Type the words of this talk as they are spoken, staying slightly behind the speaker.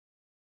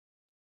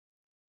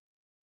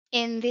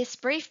In this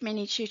brief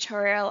mini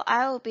tutorial,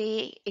 I will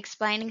be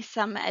explaining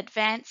some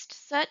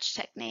advanced search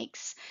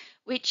techniques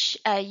which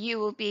you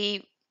will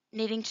be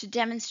needing to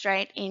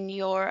demonstrate in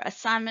your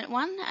assignment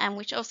 1 and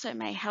which also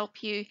may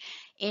help you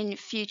in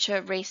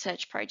future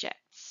research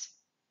projects.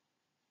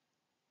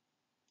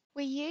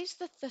 We use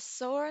the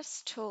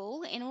thesaurus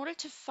tool in order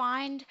to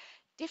find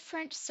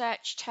different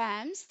search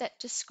terms that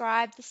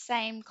describe the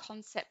same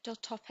concept or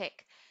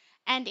topic.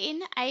 And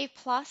in A+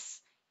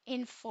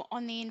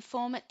 on the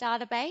Informant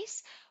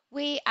database,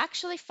 we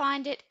actually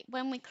find it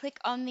when we click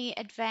on the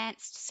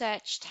Advanced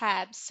Search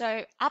tab.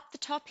 So up the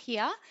top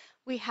here,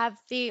 we have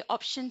the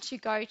option to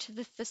go to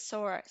the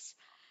thesaurus.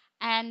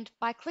 And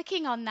by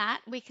clicking on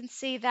that, we can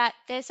see that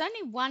there's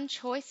only one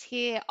choice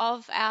here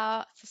of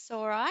our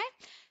thesauri.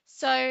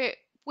 So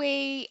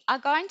we are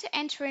going to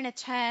enter in a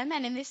term,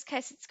 and in this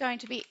case, it's going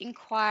to be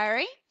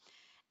inquiry.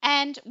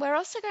 And we're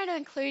also going to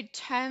include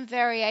term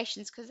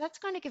variations because that's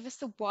going to give us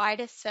the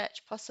widest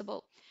search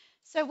possible.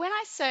 So when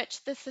I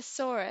search the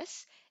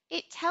thesaurus,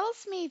 it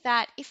tells me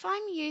that if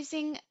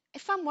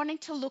I'm wanting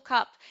to look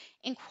up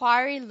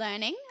inquiry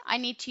learning, I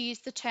need to use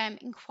the term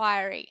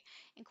inquiry.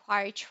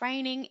 Inquiry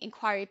training,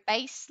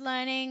 inquiry-based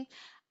learning,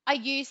 I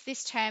use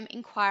this term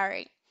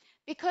inquiry.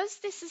 Because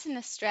this is an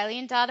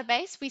Australian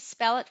database, we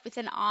spell it with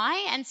an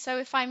I, and so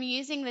if I'm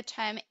using the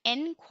term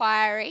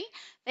enquiry,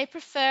 they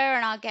prefer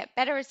and I'll get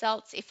better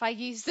results if I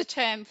use the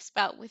term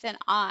spelt with an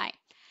I.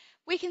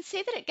 We can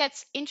see that it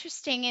gets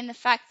interesting in the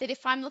fact that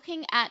if I'm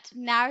looking at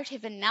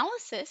narrative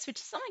analysis, which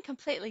is something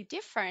completely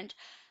different,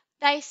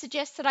 they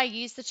suggest that I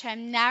use the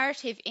term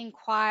narrative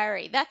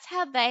inquiry. That's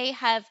how they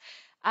have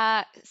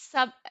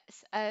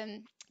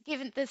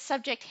given the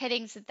subject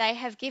headings that they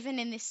have given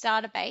in this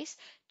database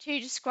to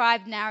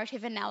describe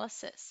narrative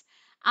analysis.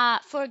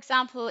 For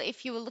example,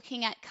 if you were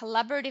looking at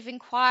collaborative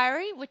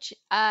inquiry, which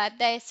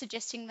they're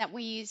suggesting that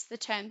we use the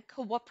term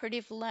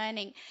cooperative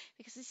learning,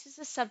 because this is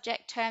a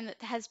subject term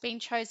that has been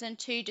chosen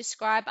to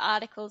describe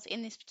articles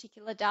in this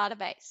particular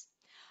database.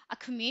 A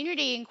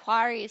community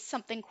inquiry is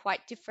something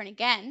quite different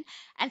again,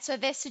 and so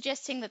they're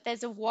suggesting that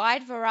there's a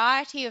wide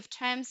variety of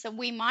terms that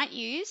we might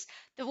use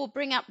that will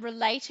bring up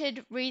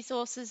related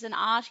resources and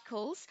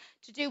articles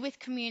to do with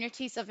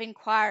communities of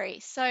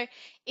inquiry. So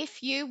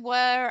if you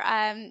were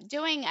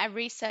doing a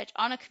research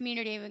on a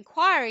community of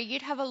inquiry,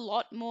 you'd have a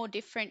lot more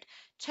different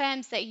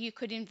terms that you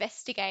could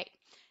investigate.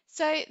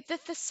 So the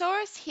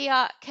thesaurus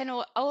here can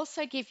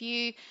also give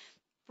you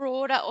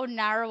broader or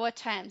narrower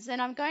terms.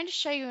 And I'm going to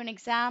show you an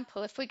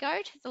example. If we go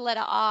to the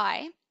letter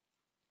I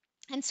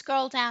and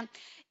scroll down,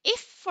 if,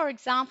 for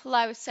example,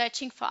 I was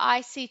searching for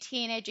ICT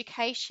in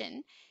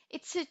education,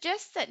 it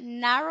suggests that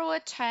narrower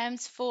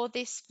terms for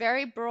this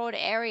very broad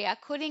area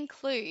could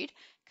include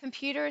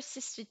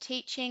computer-assisted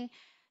teaching,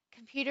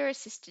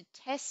 computer-assisted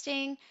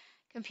testing,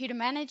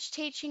 computer-managed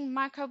teaching,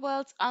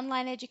 microworlds,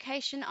 online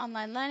education,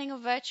 online learning, or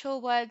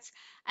virtual worlds.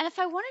 And if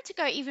I wanted to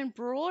go even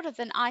broader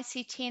than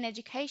ICT in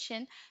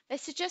education, they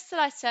suggest that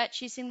I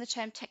search using the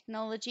term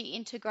technology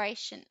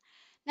integration.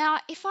 Now,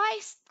 if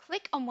I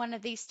click on one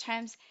of these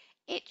terms,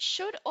 it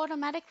should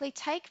automatically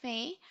take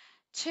me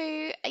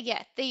to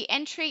the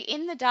entry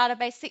in the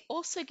database that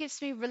also gives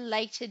me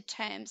related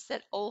terms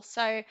that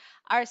also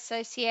are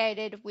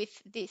associated with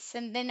this.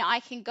 And then I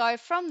can go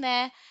from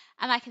there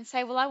and I can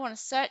say, well, I want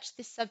to search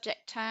this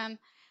subject term,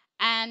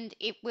 and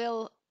it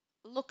will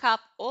look up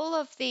all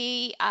of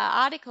the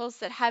articles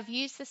that have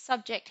used the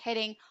subject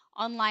heading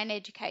online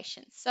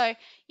education. So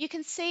you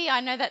can see,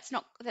 I know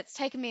that's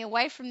taken me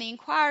away from the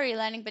inquiry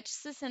learning, but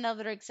just as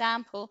another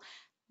example,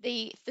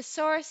 the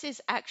thesaurus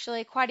is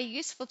actually quite a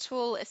useful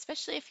tool,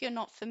 especially if you're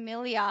not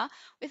familiar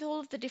with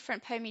all of the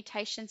different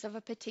permutations of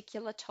a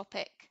particular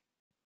topic.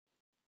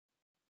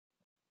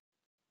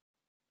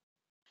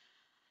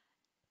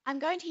 I'm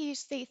going to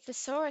use the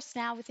thesaurus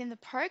now within the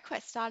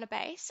ProQuest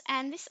database,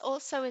 and this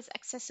also is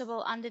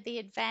accessible under the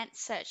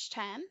advanced search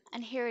term,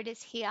 and here it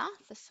is here,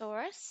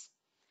 thesaurus.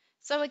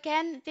 So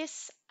again,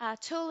 this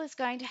tool is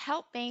going to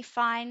help me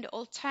find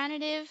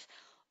alternative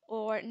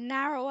or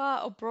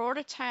narrower or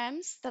broader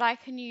terms that I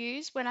can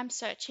use when I'm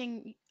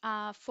searching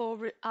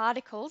for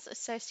articles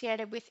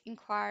associated with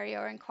inquiry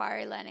or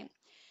inquiry learning.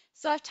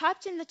 So I've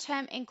typed in the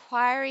term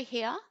inquiry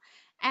here,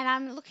 and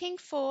I'm looking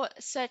for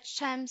search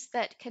terms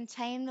that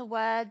contain the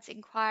words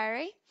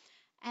inquiry.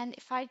 And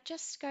if I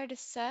just go to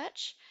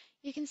search,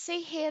 you can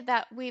see here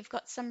that we've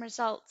got some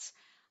results.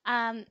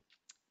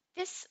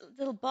 This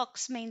little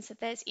box means that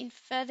there's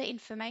further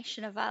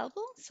information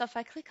available. So if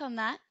I click on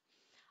that,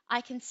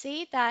 I can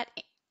see that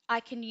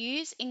I can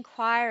use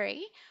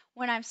inquiry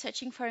when I'm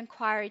searching for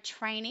inquiry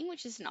training,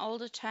 which is an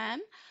older term,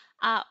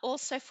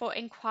 also for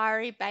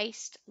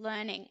inquiry-based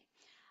learning.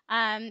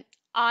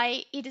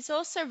 It is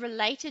also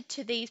related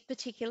to these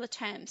particular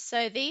terms.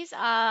 So these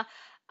are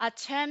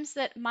terms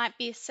that might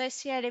be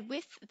associated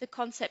with the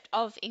concept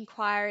of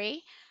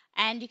inquiry.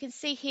 And you can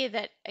see here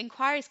that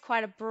inquiry is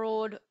quite a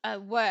broad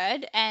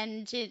word,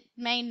 and it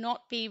may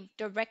not be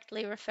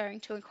directly referring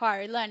to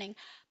inquiry learning,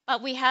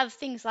 But we have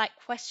things like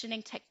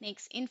questioning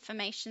techniques,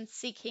 information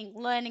seeking,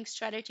 learning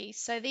strategies.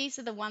 So these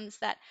are the ones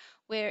that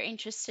we're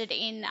interested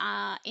in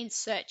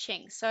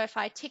searching. So if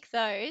I tick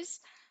those,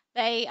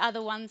 they are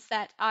the ones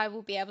that I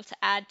will be able to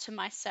add to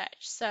my search.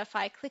 So if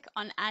I click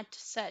on add to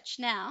search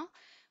now,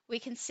 we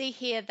can see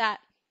here that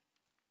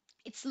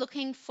it's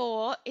looking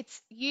for,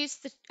 it's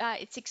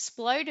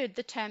exploded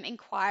the term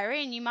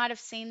inquiry, and you might have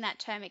seen that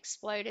term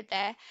exploded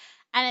there.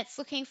 And it's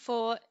looking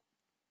for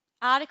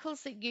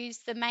articles that use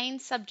the main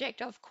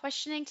subject of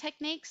questioning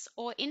techniques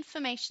or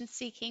information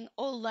seeking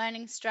or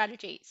learning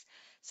strategies.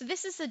 So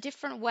this is a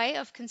different way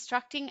of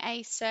constructing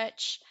a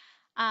search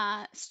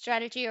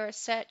strategy or a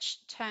search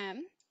term,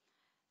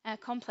 a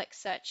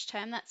complex search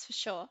term, that's for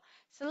sure.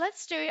 So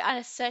let's do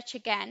a search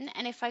again.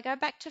 And if I go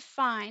back to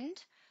find,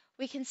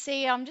 we can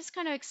see I'm just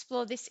going to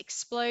explore this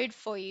explode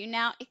for you.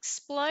 Now,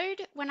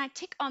 explode, when I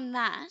tick on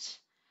that,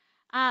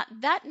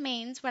 that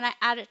means when I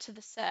add it to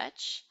the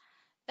search,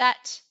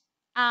 that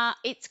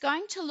it's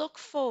going to look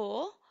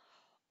for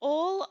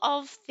all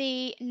of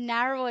the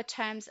narrower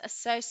terms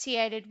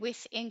associated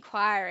with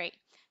inquiry.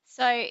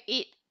 So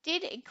it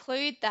did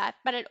include that,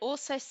 but it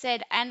also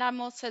said, and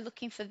I'm also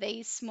looking for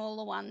these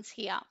smaller ones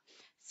here.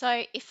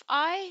 So if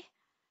I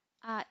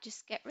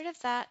just get rid of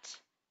that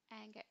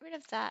and get rid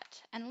of that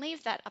and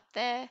leave that up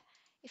there,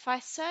 if I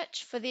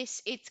search for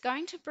this, it's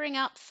going to bring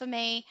up for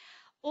me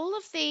all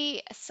of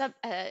the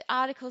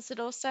articles that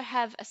also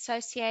have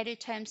associated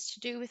terms to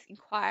do with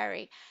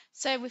inquiry.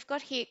 So we've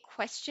got here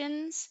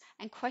questions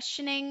and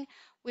questioning.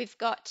 We've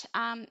got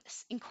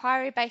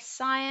inquiry-based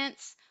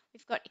science.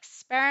 We've got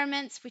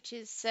experiments, which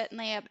is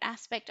certainly an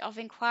aspect of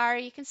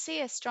inquiry. You can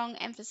see a strong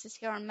emphasis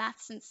here on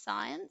maths and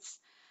science.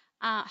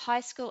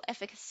 High school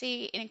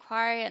efficacy in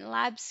inquiry and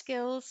lab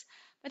skills.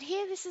 But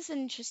here, this is an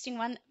interesting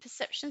one,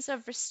 perceptions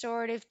of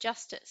restorative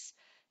justice.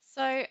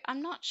 So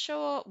I'm not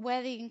sure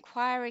where the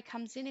inquiry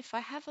comes in. If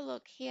I have a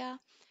look here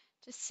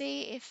to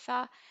see if,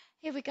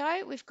 here we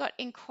go, we've got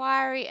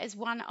inquiry as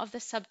one of the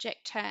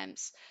subject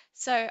terms.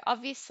 So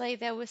obviously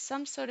there was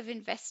some sort of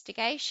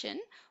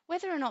investigation,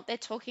 whether or not they're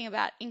talking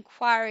about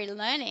inquiry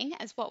learning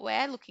as what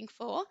we're looking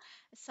for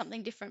is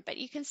something different. But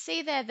you can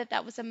see there that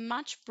that was a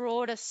much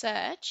broader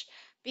search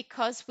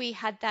because we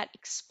had that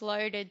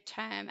exploded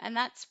term. And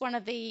that's one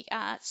of the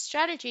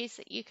strategies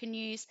that you can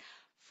use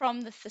from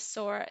the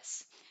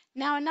thesaurus.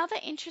 Now, another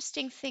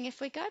interesting thing,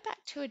 if we go back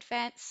to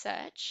advanced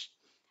search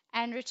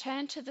and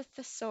return to the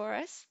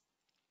thesaurus,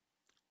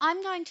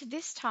 I'm going to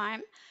this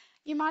time,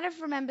 you might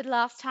have remembered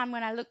last time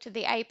when I looked at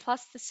the A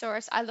plus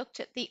thesaurus, I looked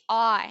at the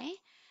I,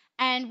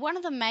 and one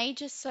of the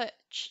major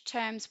search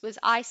terms was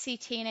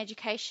ICT and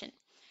education.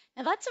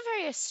 Now that's a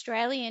very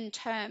Australian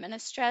term, an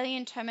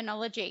Australian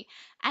terminology.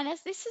 And as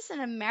this is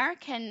an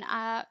American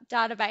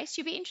database,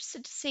 you'd be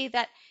interested to see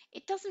that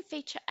it doesn't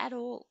feature at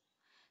all.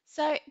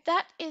 So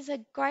that is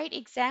a great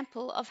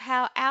example of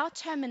how our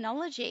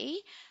terminology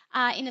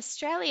in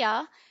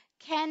Australia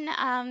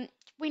can,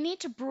 we need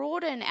to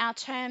broaden our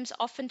terms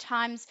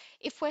oftentimes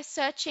if we're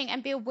searching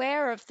and be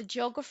aware of the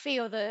geography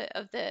or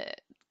the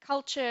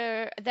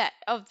culture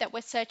that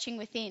we're searching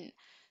within.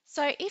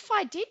 So if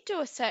I did do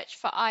a search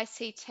for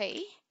ICT,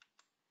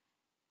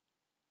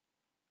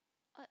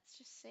 let's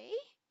just see.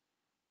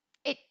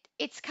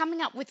 It's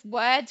coming up with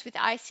words with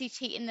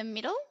ICT in the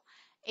middle.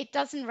 It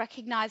doesn't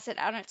recognize it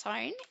on its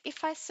own.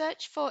 If I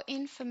search for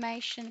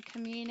information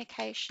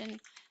communication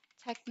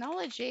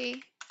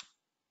technology,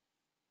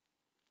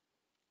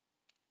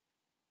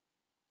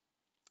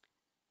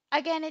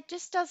 again, it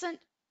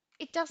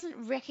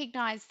doesn't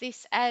recognize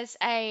this as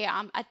a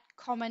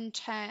common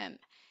term.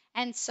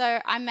 And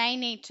so I may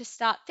need to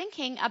start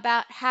thinking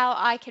about how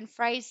I can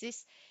phrase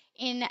this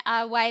in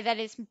a way that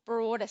is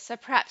broader. So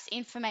perhaps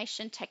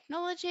information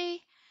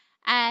technology,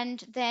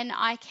 and then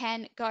I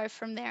can go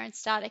from there and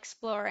start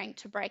exploring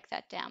to break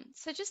that down.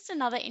 So just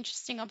another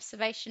interesting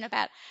observation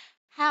about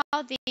how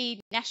the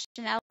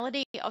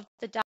nationality of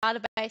the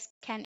database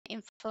can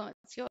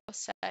influence your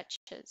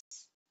searches.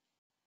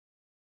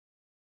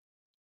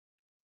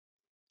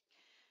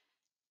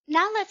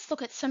 Now let's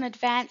look at some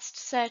advanced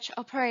search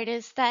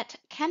operators that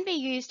can be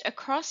used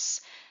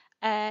across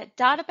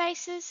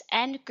databases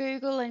and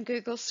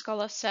Google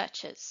Scholar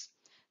searches.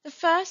 The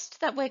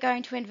first that we're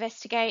going to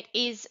investigate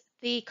is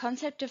the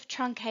concept of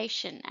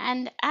truncation.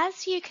 And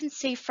as you can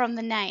see from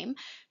the name,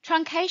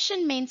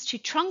 truncation means to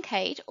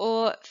truncate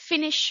or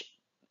finish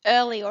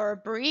early or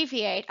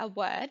abbreviate a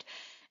word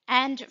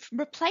and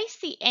replace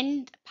the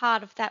end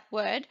part of that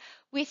word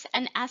with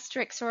an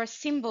asterisk or a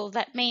symbol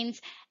that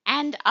means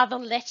and other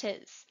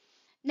letters.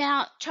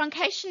 Now,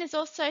 truncation is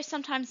also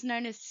sometimes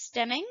known as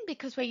stemming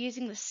because we're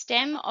using the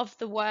stem of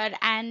the word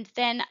and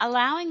then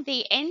allowing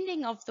the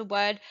ending of the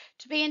word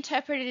to be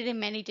interpreted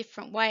in many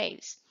different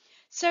ways.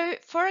 So,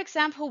 for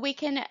example, we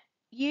can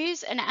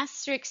use an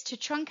asterisk to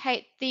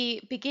truncate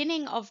the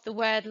beginning of the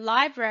word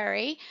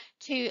library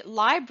to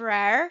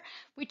library,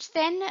 which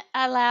then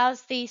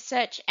allows the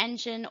search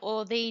engine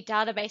or the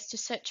database to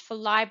search for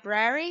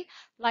library,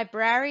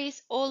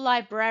 libraries, or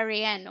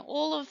librarian,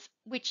 all of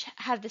which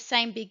have the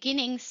same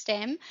beginning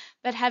stem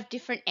but have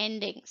different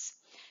endings.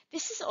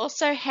 This is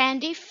also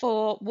handy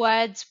for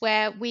words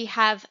where we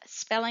have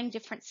spelling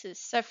differences.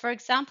 So for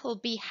example,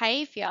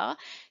 behavior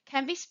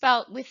can be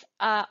spelt with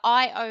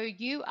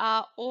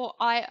I-O-U-R or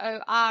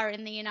I-O-R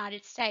in the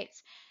United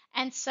States.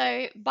 And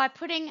so by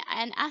putting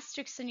an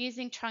asterisk and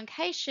using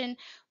truncation,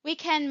 we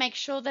can make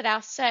sure that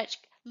our search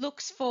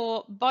looks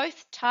for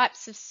both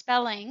types of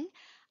spelling,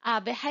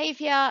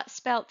 behavior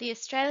spelt the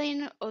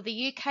Australian or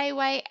the UK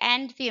way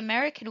and the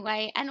American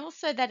way, and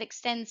also that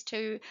extends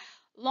to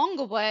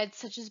longer words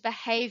such as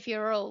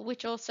behavioral,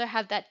 which also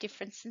have that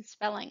difference in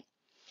spelling.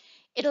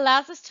 It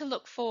allows us to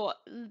look for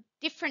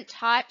different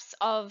types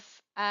of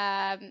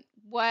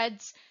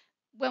words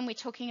when we're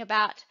talking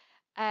about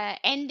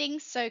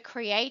endings. So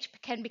create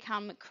can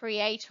become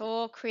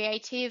creator,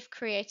 creative,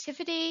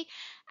 creativity,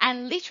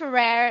 and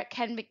literaire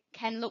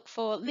can look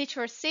for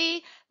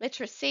literacy,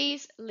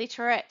 literacies,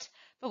 literate.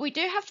 But we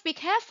do have to be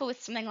careful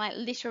with something like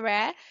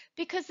literaire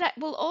because that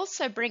will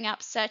also bring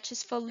up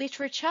searches for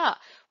literature,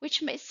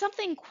 which is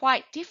something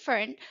quite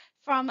different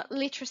from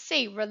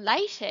literacy,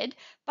 related,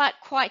 but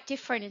quite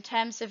different in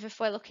terms of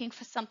if we're looking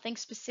for something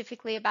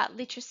specifically about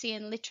literacy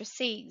and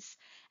literacies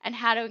and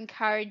how to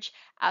encourage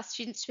our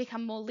students to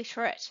become more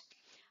literate.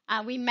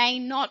 We may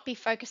not be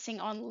focusing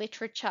on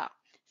literature.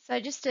 So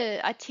just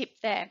a tip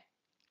there.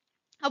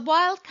 A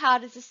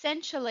wildcard is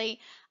essentially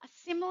a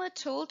similar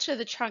tool to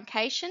the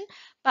truncation,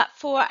 but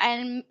for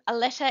a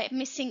letter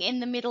missing in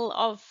the middle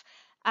of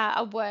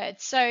a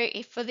word. So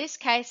if for this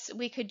case,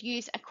 we could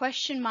use a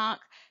question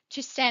mark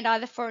to stand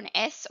either for an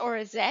S or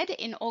a Z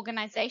in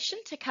organization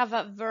to cover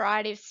a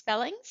variety of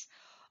spellings.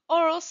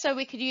 Or also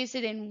we could use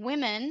it in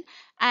women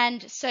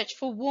and search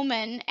for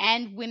woman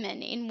and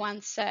women in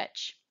one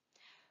search.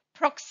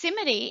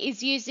 Proximity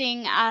is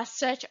using a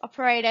search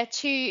operator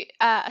to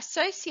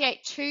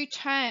associate two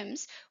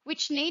terms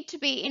which need to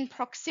be in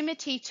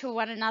proximity to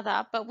one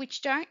another, but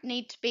which don't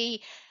need to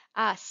be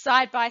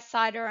side by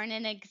side or in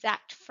an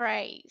exact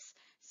phrase.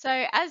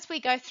 So as we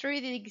go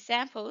through the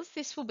examples,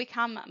 this will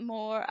become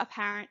more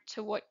apparent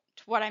to what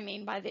I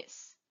mean by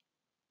this.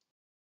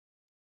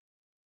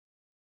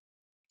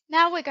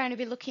 Now we're going to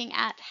be looking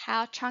at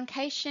how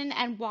truncation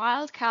and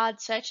wildcard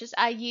searches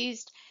are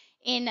used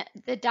in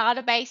the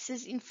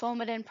databases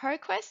Informit and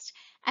ProQuest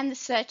and the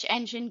search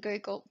engine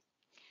Google.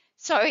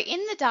 So in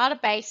the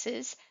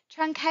databases,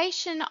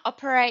 truncation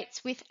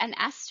operates with an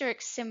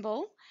asterisk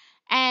symbol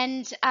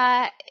and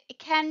it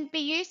can be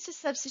used to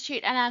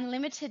substitute an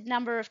unlimited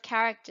number of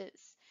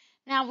characters.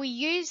 Now we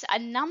use a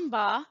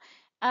number,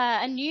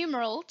 a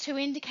numeral, to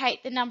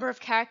indicate the number of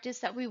characters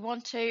that we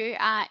want to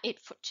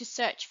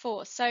search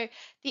for. So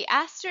the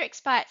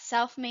asterisk by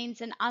itself means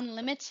an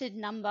unlimited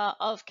number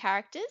of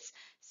characters.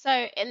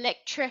 So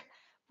electric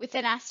with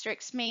an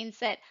asterisk means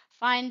that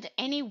find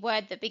any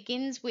word that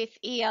begins with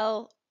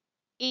EL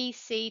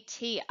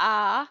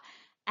ECTR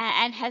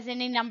and has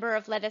any number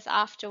of letters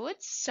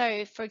afterwards.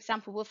 So for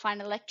example, we'll find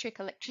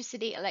electric,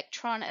 electricity,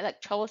 electron,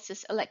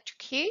 electrolysis,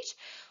 electrocute.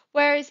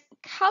 Whereas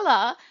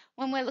color,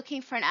 when we're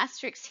looking for an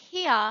asterisk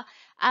here,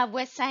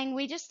 we're saying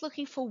we're just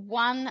looking for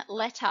one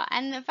letter.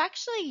 And they've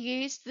actually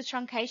used the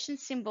truncation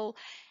symbol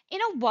in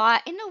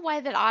a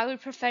way that I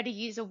would prefer to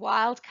use a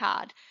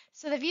wildcard.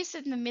 So they've used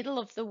it in the middle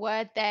of the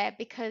word there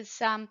because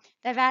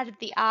they've added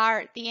the R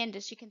at the end,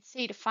 as you can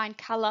see, to find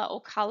color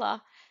or color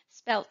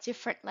spelt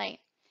differently.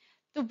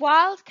 The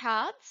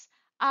wildcards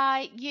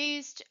are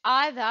used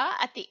either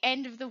at the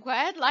end of the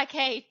word, like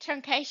a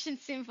truncation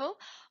symbol,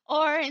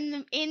 or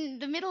in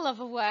the middle of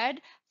a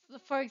word,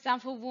 for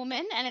example,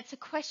 woman, and it's a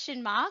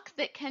question mark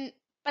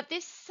but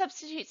this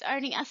substitutes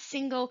only a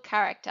single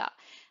character.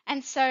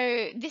 And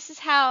so this is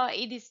how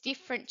it is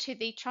different to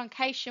the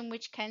truncation,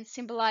 which can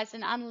symbolize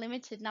an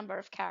unlimited number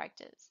of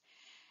characters.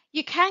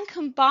 You can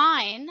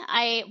combine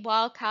a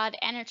wildcard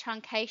and a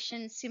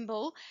truncation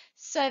symbol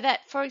so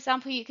that, for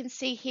example, you can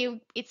see here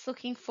it's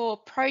looking for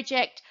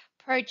project,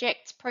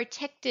 projects,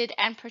 protected,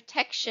 and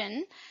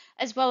protection,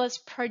 as well as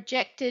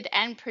projected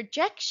and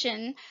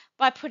projection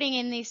by putting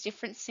in these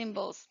different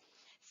symbols.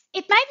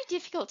 It may be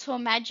difficult to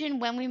imagine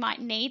when we might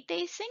need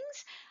these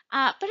things,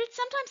 but it's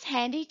sometimes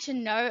handy to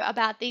know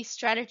about these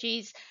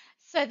strategies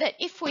so that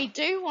if we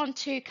do want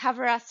to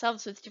cover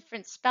ourselves with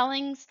different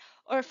spellings,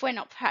 or if we're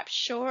not perhaps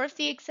sure of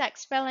the exact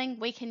spelling,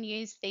 we can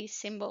use these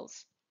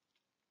symbols.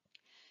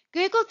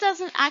 Google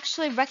doesn't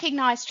actually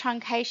recognize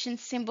truncation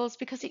symbols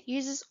because it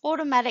uses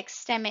automatic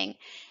stemming.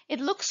 It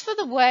looks for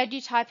the word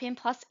you type in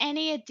plus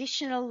any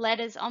additional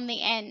letters on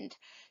the end.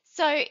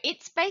 So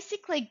it's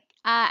basically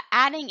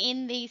adding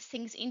in these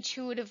things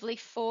intuitively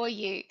for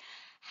you.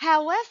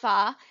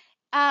 However,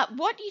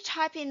 what you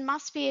type in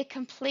must be a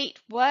complete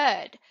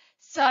word.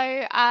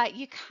 So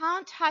you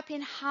can't type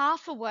in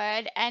half a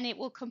word and it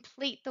will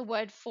complete the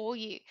word for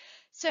you.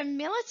 So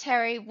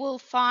military will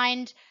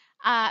find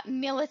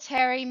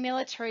military,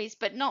 militaries,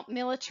 but not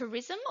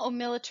militarism or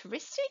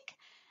militaristic.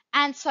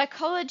 And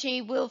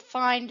psychology will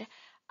find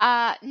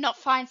not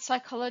find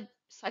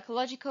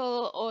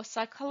psychological or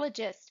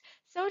psychologist.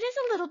 So it is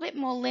a little bit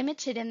more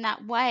limited in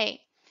that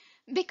way.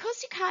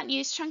 Because you can't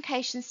use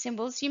truncation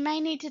symbols, you may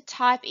need to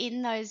type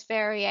in those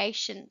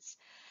variations.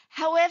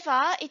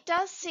 However, it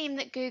does seem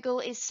that Google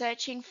is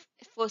searching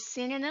for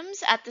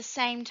synonyms at the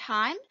same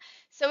time.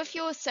 So if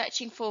you're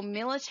searching for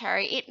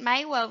military, it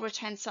may well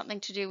return something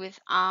to do with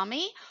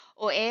army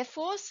or air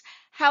force.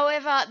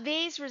 However,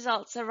 these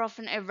results are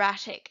often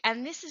erratic,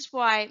 and this is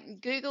why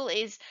Google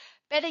is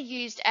better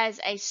used as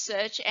a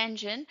search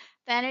engine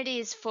than it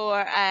is for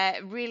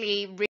a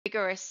really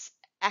rigorous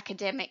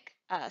academic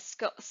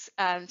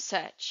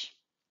search.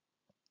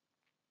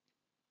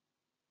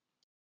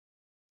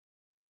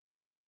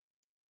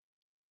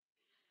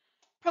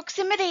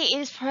 Proximity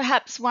is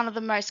perhaps one of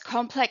the most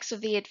complex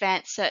of the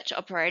advanced search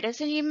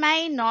operators, and you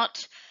may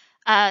not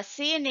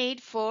see a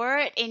need for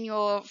it in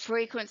your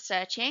frequent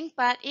searching,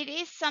 but it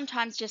is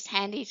sometimes just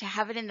handy to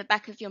have it in the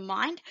back of your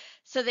mind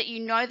so that you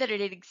know that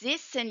it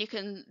exists and you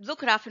can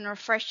look it up and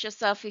refresh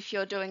yourself if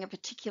you're doing a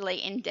particularly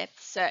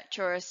in-depth search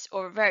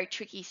or a very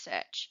tricky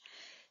search.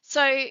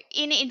 So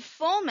in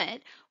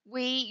Informant,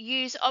 we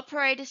use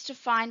operators to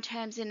find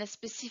terms in a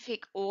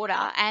specific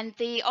order, and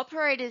the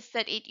operators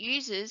that it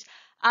uses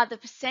are the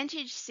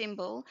percentage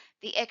symbol,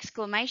 the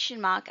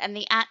exclamation mark, and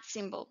the @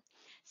 symbol.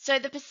 So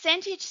the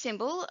percentage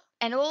symbol,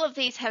 and all of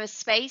these have a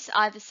space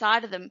either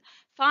side of them,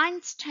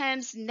 finds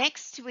terms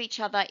next to each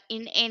other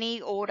in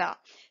any order.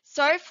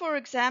 So for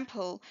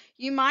example,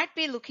 you might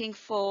be looking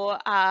for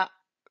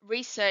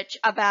research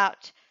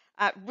about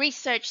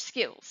research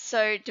skills,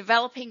 so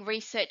developing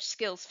research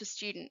skills for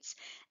students.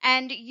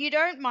 And you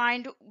don't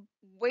mind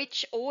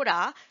which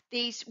order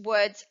these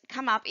words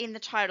come up in the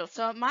title.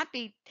 So it might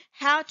be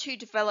how to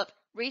develop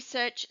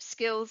research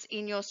skills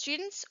in your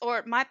students, or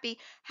it might be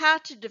how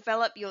to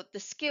develop the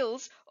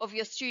skills of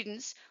your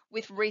students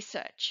with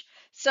research.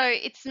 So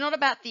it's not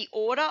about the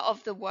order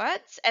of the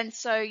words, and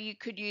so you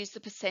could use the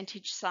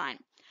percentage sign.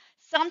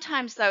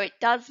 Sometimes, though, it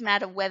does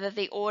matter whether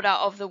the order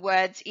of the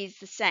words is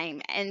the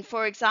same. And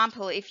for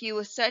example, if you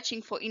were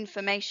searching for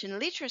information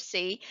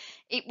literacy,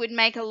 it would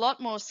make a lot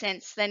more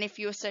sense than if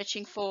you were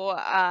searching for,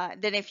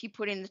 than if you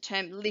put in the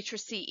term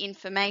literacy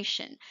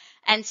information.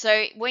 And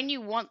so when you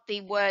want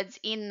the words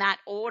in that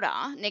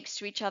order next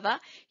to each other,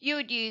 you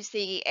would use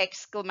the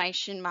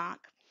exclamation mark.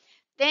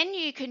 Then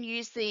you can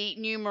use the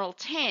numeral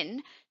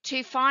 10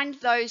 to find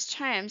those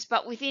terms,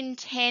 but within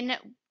 10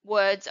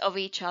 words of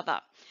each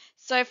other.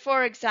 So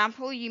for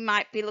example, you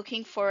might be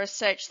looking for a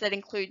search that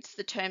includes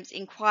the terms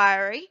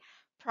inquiry,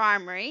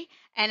 primary,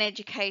 and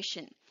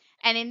education.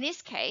 And in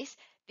this case,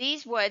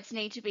 these words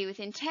need to be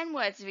within 10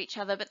 words of each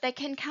other, but they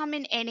can come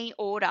in any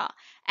order,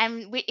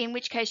 and in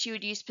which case you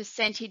would use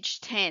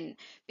percentage 10,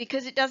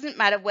 because it doesn't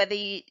matter whether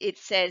it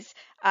says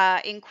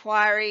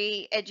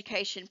inquiry,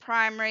 education,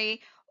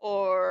 primary,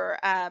 or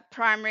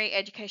primary,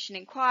 education,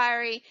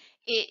 inquiry.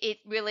 It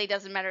really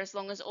doesn't matter as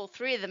long as all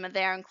three of them are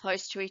there and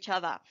close to each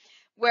other.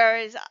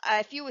 Whereas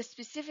if you were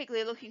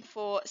specifically looking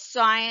for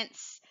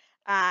science,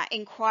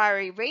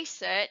 inquiry,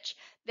 research,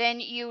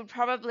 then you would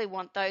probably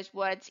want those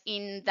words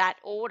in that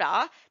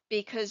order,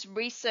 because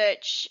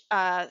research,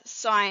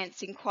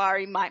 science,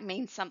 inquiry might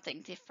mean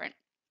something different.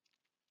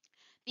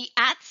 The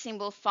 @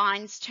 symbol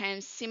finds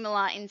terms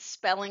similar in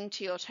spelling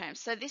to your term.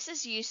 So this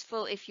is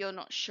useful if you're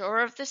not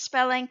sure of the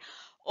spelling,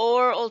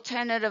 or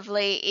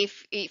alternatively,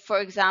 if,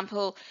 for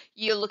example,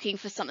 you're looking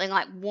for something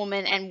like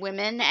woman and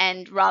women,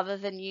 and rather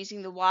than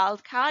using the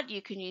wildcard,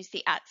 you can use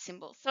the @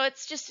 symbol. So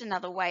it's just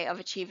another way of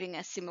achieving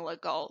a similar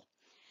goal.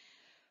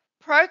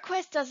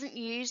 ProQuest doesn't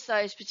use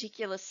those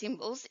particular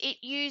symbols.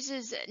 It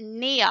uses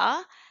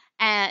near,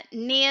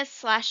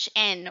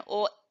 near/n,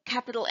 or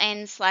capital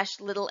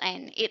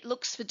N/n. It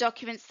looks for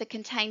documents that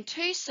contain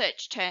two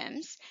search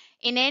terms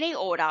in any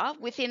order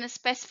within a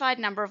specified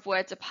number of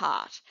words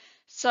apart.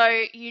 So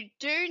you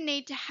do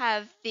need to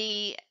have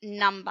the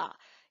number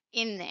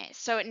in there.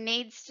 So it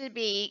needs to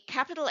be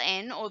capital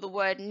N, or the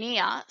word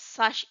near,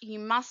 / you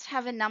must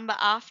have a number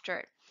after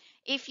it.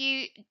 If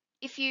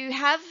you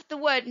have the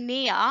word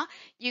near,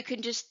 you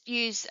can just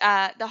use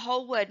the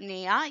whole word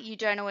near. You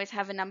don't always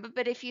have a number,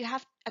 but if you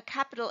have a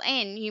capital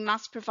N, you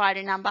must provide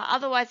a number.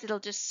 Otherwise, it'll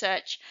just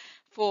search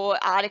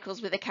for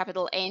articles with a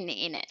capital N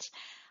in it,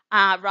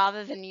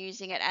 rather than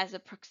using it as a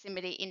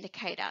proximity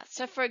indicator.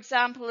 So for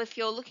example, if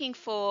you're looking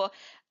for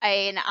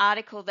an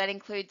article that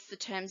includes the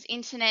terms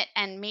internet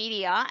and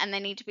media, and they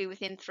need to be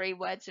within 3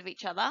 words of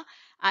each other,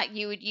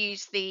 you would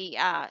use the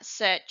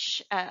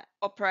search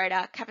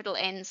operator capital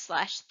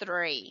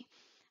N/3.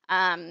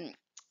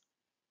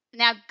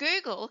 Now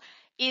Google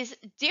is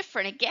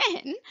different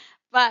again,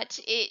 but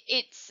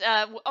it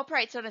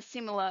operates on a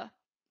similar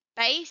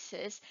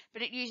basis,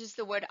 but it uses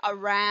the word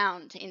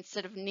around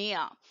instead of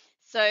near.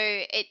 So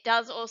it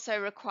does also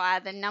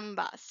require the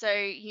number. So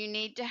you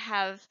need to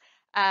have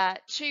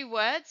two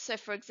words. So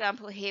for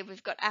example, here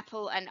we've got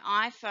Apple and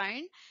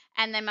iPhone,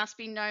 and there must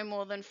be no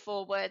more than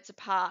 4 words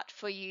apart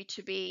for you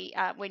to be,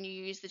 when you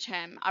use the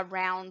term,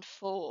 around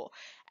 4.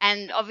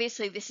 And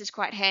obviously this is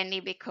quite handy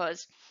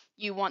because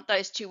you want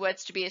those 2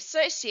 words to be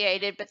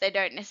associated, but they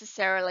don't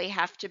necessarily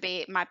have to be.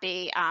 It might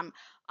be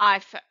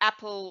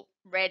Apple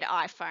red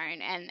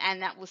iPhone,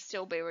 and that will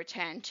still be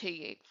returned to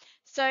you.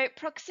 So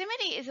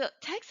proximity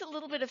takes a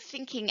little bit of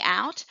thinking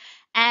out,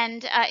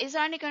 and is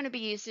only going to be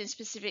used in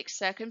specific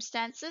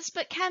circumstances,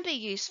 but can be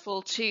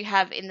useful to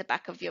have in the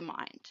back of your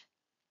mind.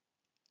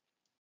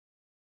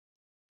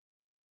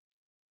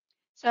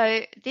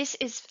 So this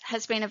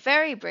has been a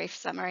very brief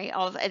summary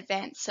of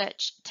advanced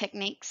search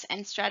techniques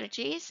and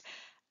strategies.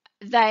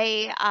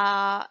 They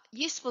are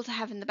useful to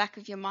have in the back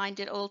of your mind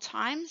at all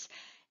times.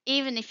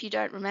 Even if you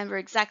don't remember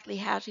exactly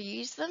how to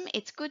use them,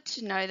 it's good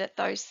to know that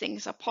those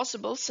things are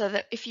possible so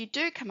that if you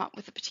do come up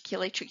with a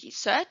particularly tricky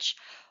search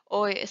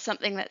or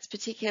something that's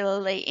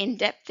particularly in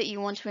depth that you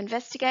want to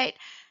investigate,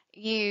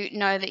 you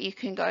know that you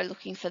can go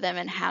looking for them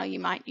and how you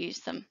might use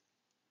them.